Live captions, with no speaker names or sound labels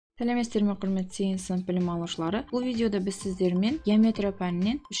Сәлеметсіздер ме құрметті 8 сынып білім алушылары. Бұл видеода біз сіздермен геометрия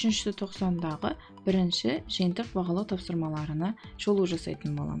пәнінен 3-ші тоқсандағы бірінші жиынтық бағалау тапсырмаларына шолу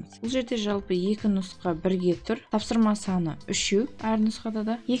жасайтын боламыз. Бұл жерде жалпы 2 нұсқа бірге тұр. Тапсырма саны 3, әр нұсқада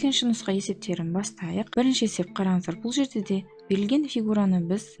да. Екінші нұсқа есептерін бастайық. Бірінші есеп қараңыздар. Бұл жерде де берілген фигураны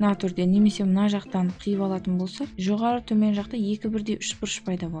біз мына түрде немесе мына жақтан қиып алатын болсақ, жоғары төмен жақта 2 бірдей үшбұрыш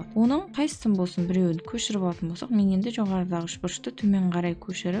пайда болады. Оның қайсысын болсын біреуін көшіріп алатын болсақ, мен енді жоғарыдағы үшбұрышты төмен қарай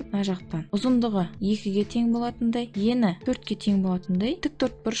көшіріп, мына жақтан ұзындығы 2-ге тең болатындай, ені 4-ке тең болатындай тік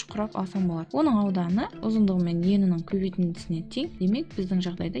төртбұрыш құрап алсам болады. Оның ауданы ұзындығы мен енінің көбейтіндісіне тең. Демек, біздің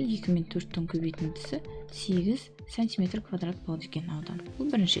жағдайда 2 мен 4-тің көбейтіндісі 8 сантиметр квадрат болады екен аудан. Бұл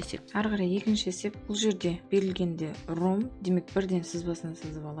бірінші есеп. Ары қарай екінші есеп. Бұл жерде берілгенде ромб, демек бірден сызбасын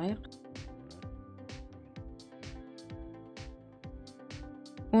сызып алайық.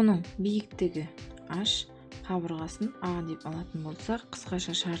 Оның биіктігі h, қабырғасын а деп алатын болсақ,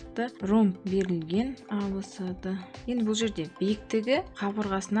 қысқаша шартты ромб берілген а болады. Енді бұл жерде биіктігі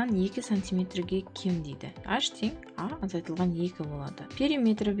қабырғасынан 2 сантиметрге кем дейді. h тең а азайтылған 2 болады.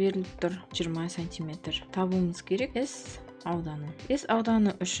 Периметрі беріліп тұр 20 сантиметр. Табуымыз керек s ауданы. S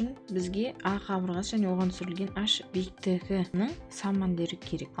ауданы үшін бізге а қабырғасы және оған түсірілген h биіктігінің сан мәндері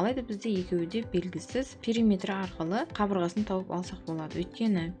керек. Алайда бізде екеуі де белгісіз. Периметрі арқылы қабырғасын тауып алсақ болады.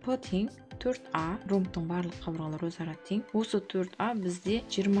 Өйткені p тең 4а, ромбтың барлық қабырғалары өзара тең. Осы 4а бізде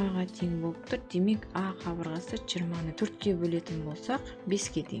 20-ға тең болып тұр. Демек, а қабырғасы 20-ны 4-ке бөлетін болсақ,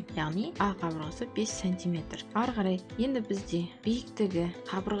 5-ке тең. Яғни, а қабырғасы 5 сантиметр. Ары қарай, енді бізде биіктігі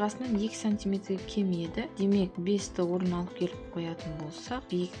қабырғасынан 2 сантиметрге кемейді. Демек, 5-ті орын алып келіп қоятын болсақ,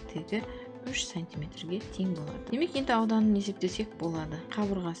 биіктігі 3 сантиметрге тең болады. Демек, енді ауданын есептесек болады.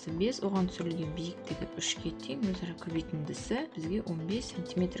 Қабырғасы 5, оған түсірілген биіктігі 3-ке тең, өзара көбейтіндісі бізге 15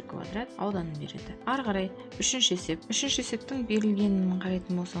 сантиметр квадрат ауданын береді. Ары қарай, үшінші есеп. Үшінші есептің берілгенін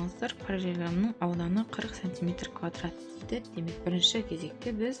қарайтын болсаңыздар, параллелограммның ауданы 40 сантиметр квадрат дейді. Демек, бірінші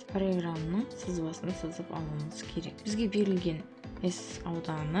кезекте біз параллелограммның сызбасын сызып алуымыз керек. Бізге берілген S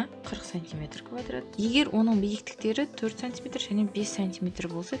ауданы 40 сантиметр квадрат. Егер оның биіктіктері 4 сантиметр және 5 сантиметр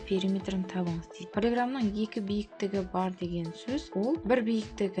болса, периметрін табыңыз дейді. Параллелограммның 2 биіктігі бар деген сөз, ол бір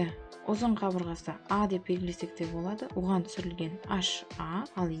биіктігі ұзын қабырғасы А деп белгілесек те болады. Оған түсірілген HA,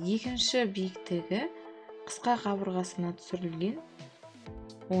 ал екінші биіктігі қысқа қабырғасына түсірілген,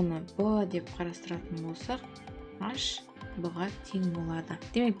 оны B деп қарастыратын болсақ, H B-ға тең болады.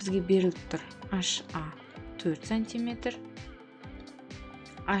 Демек, бізге беріліп тұр HA 4 сантиметр,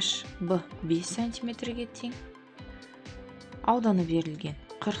 HB 5 сантиметрге тең, ауданы берілген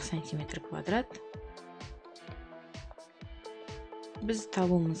 40 сантиметр квадрат. Біз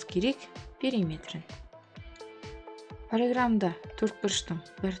табуымыз керек периметрін. Параллелограммда төртбұрыштың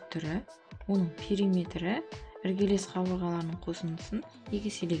бір түрі, оның периметрі іргелес қабырғаларының қосындысын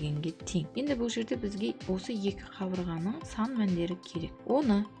еселегенге тең. Енді бұл жерде бізге осы екі қабырғаның сан мәндері керек.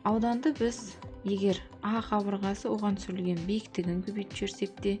 Оны ауданды біз егер А қабырғасы оған түсірілген биіктігін көбейтіп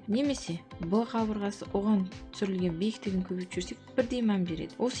жіберсек те, немесе Б қабырғасы оған түсірілген биіктігін көбейтіп жіберсек, бірдей мән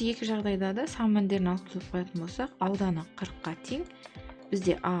береді. Осы екі жағдайда да сан мәндерін алып келіп қоятын болсақ, ауданы 40-қа тең,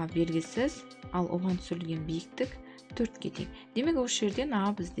 бізде А белгісіз, ал оған түсірілген биіктік 4-ке тең. Демек, осы жерден А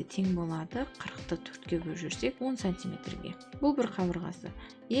бізде тең болады, 40-ты 4-ке бөліп жүрсек 10 сантиметрге. Бұл бір қабырғасы.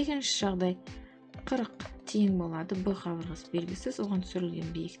 Екінші жағдай 40 тең болады, Б қабырғасы белгісіз, оған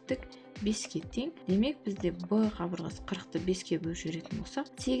түсірілген биіктік 5-ке тең. Демек, бізде Б қабырғасы 40-ты 5-ке бөліп жүретін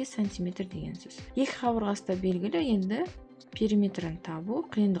болсақ, 8 сантиметр деген сөз. Екі қабырғасы да белгілі, енді периметрін табу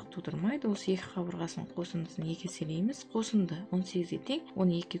қиындық тудырмайды. Осы екі қабырғасының қосындысын еселейміз. Қосынды 18-ге тең,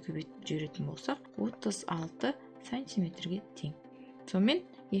 оны 2-ке көбейтіп жүретін болсақ, 36 сантиметрге тең. Сонымен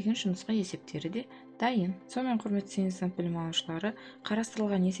екінші нұсқа есептері де дайын. Сонымен құрметті 8 сынып білім алушылары,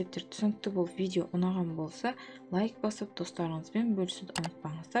 қарастырылған есептер түсінікті болып, видео ұнаған болса, лайк басып, достарыңызбен бөлісуді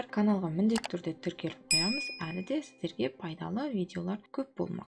ұмытпаңыздар. Каналға міндетті түрде тіркеліп қоямыз. Әлі де сіздерге пайдалы видеолар көп болмақ.